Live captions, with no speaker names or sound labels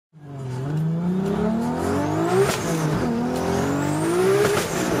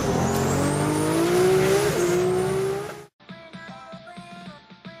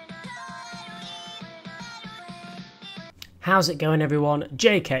How's it going everyone?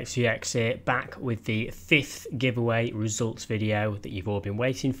 Jakexvx here, back with the 5th giveaway results video that you've all been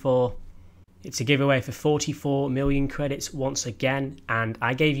waiting for. It's a giveaway for 44 million credits once again, and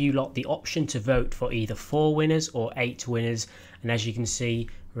I gave you lot the option to vote for either 4 winners or 8 winners, and as you can see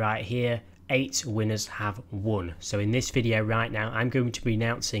right here, 8 winners have won. So in this video right now, I'm going to be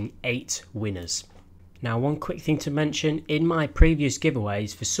announcing 8 winners. Now, one quick thing to mention, in my previous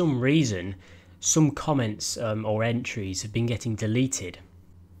giveaways, for some reason, some comments or entries have been getting deleted.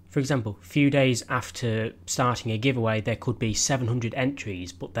 For example, a few days after starting a giveaway, there could be 700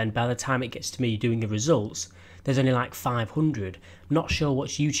 entries, but then by the time it gets to me doing the results, there's only like 500. I'm not sure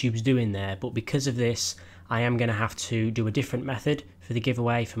what YouTube's doing there, but because of this, I am going to have to do a different method for the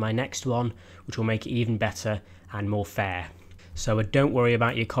giveaway for my next one, which will make it even better and more fair. So don't worry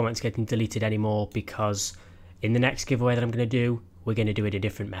about your comments getting deleted anymore, because in the next giveaway that I'm going to do, we're going to do it a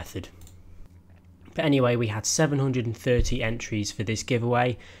different method. But anyway, we had 730 entries for this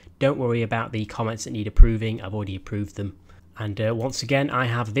giveaway. Don't worry about the comments that need approving, I've already approved them. And once again, I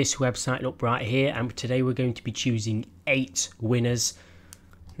have this website up right here, and today we're going to be choosing 8 winners.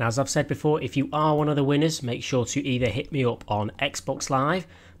 Now, as I've said before, if you are one of the winners, make sure to either hit me up on Xbox Live,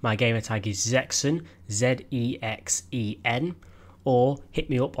 my gamer tag is ZEXEN, Z-E-X-E-N, or hit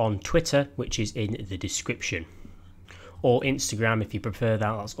me up on Twitter, which is in the description. Or Instagram if you prefer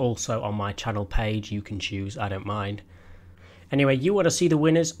that, that's also on my channel page, you can choose, I don't mind. Anyway, you want to see the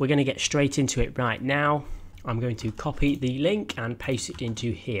winners, we're going to get straight into it right now. I'm going to copy the link and paste it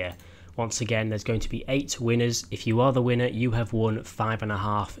into here. Once again, there's going to be 8 winners. If you are the winner, you have won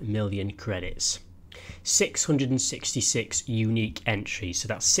 5.5 million credits. 666 unique entries, so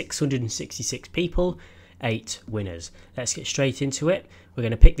that's 666 people, 8 winners. Let's get straight into it. We're going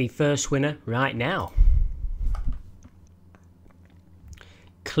to pick the first winner right now.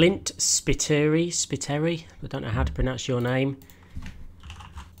 Clint Spiteri, I don't know how to pronounce your name.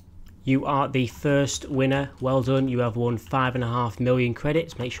 You are the first winner, well done, you have won 5.5 million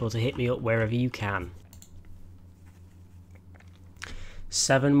credits. Make sure to hit me up wherever you can.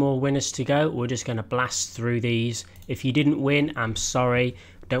 7 more winners to go, we're just going to blast through these. If you didn't win, I'm sorry,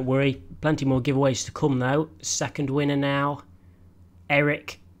 don't worry, plenty more giveaways to come though. Second winner now,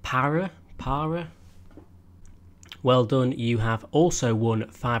 Eric Para. Well done, you have also won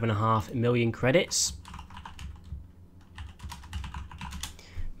 5.5 million credits.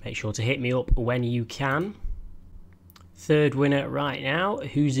 Make sure to hit me up when you can. Third winner right now,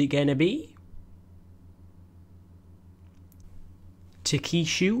 who's it gonna be?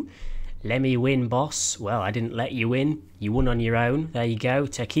 Takishu, let me win, boss. Well, I didn't let you win, you won on your own. There you go,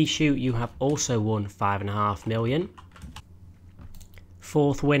 Takishu, you have also won 5.5 million.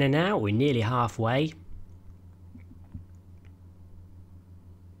 Fourth winner now, we're nearly halfway.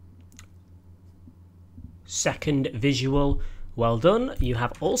 Second visual, well done, you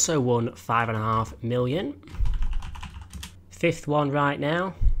have also won 5.5 million. Fifth one right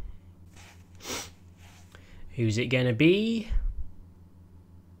now, who's it gonna be?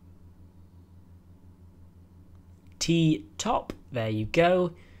 T-Top, there you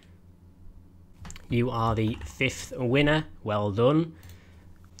go, you are the 5th winner, well done.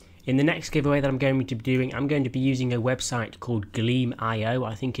 In the next giveaway that I'm going to be doing, I'm going to be using a website called Gleam.io,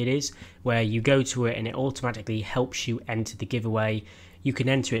 I think it is, where you go to it and it automatically helps you enter the giveaway. You can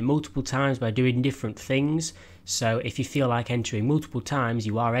enter it multiple times by doing different things, so if you feel like entering multiple times,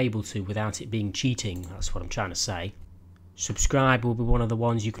 you are able to without it being cheating, that's what I'm trying to say. Subscribe will be one of the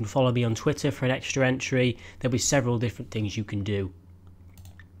ones. You can follow me on Twitter for an extra entry. There'll be several different things you can do.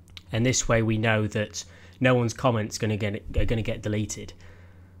 And this way we know that no one's comments are going to get deleted.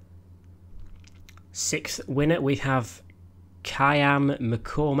 6th winner, we have Kayam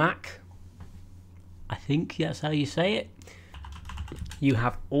McCormack. I think that's how you say it. You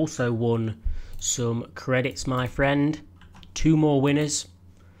have also won some credits, my friend. 2 more winners.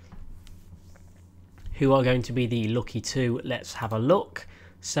 Who are going to be the lucky 2? Let's have a look.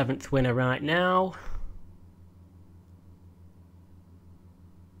 7th winner right now.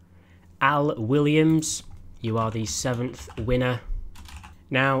 Al Williams, you are the 7th winner.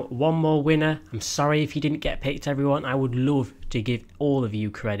 Now, 1 more winner. I'm sorry if you didn't get picked, everyone. I would love to give all of you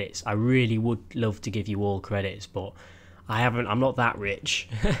credits. I really would love to give you all credits, but I'm not that rich.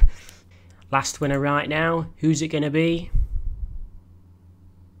 Last winner right now. Who's it going to be?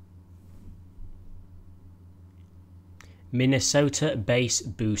 Minnesota Base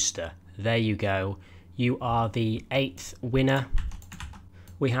Booster. There you go. You are the 8th winner.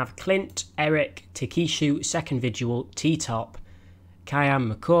 We have Clint, Eric, Takishu, 2nd visual, T-Top,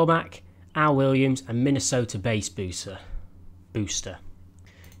 Kayam McCormack, Al Williams and Minnesota Base Booster.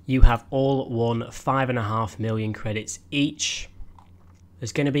 you have all won 5.5 million credits each.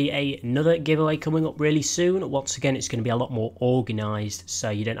 There's going to be another giveaway coming up really soon. Once again, it's going to be a lot more organised, so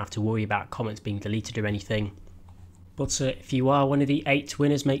you don't have to worry about comments being deleted or anything. But if you are one of the 8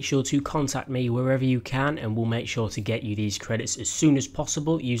 winners, make sure to contact me wherever you can, and we'll make sure to get you these credits as soon as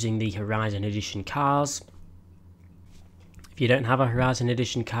possible using the Horizon Edition cars. If you don't have a Horizon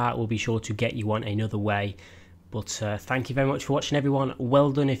Edition car, we'll be sure to get you one another way. But thank you very much for watching, everyone.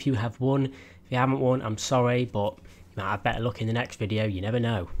 Well done if you have won. If you haven't won, I'm sorry, but you might have better luck in the next video. You never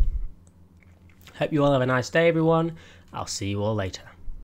know. Hope you all have a nice day, everyone. I'll see you all later.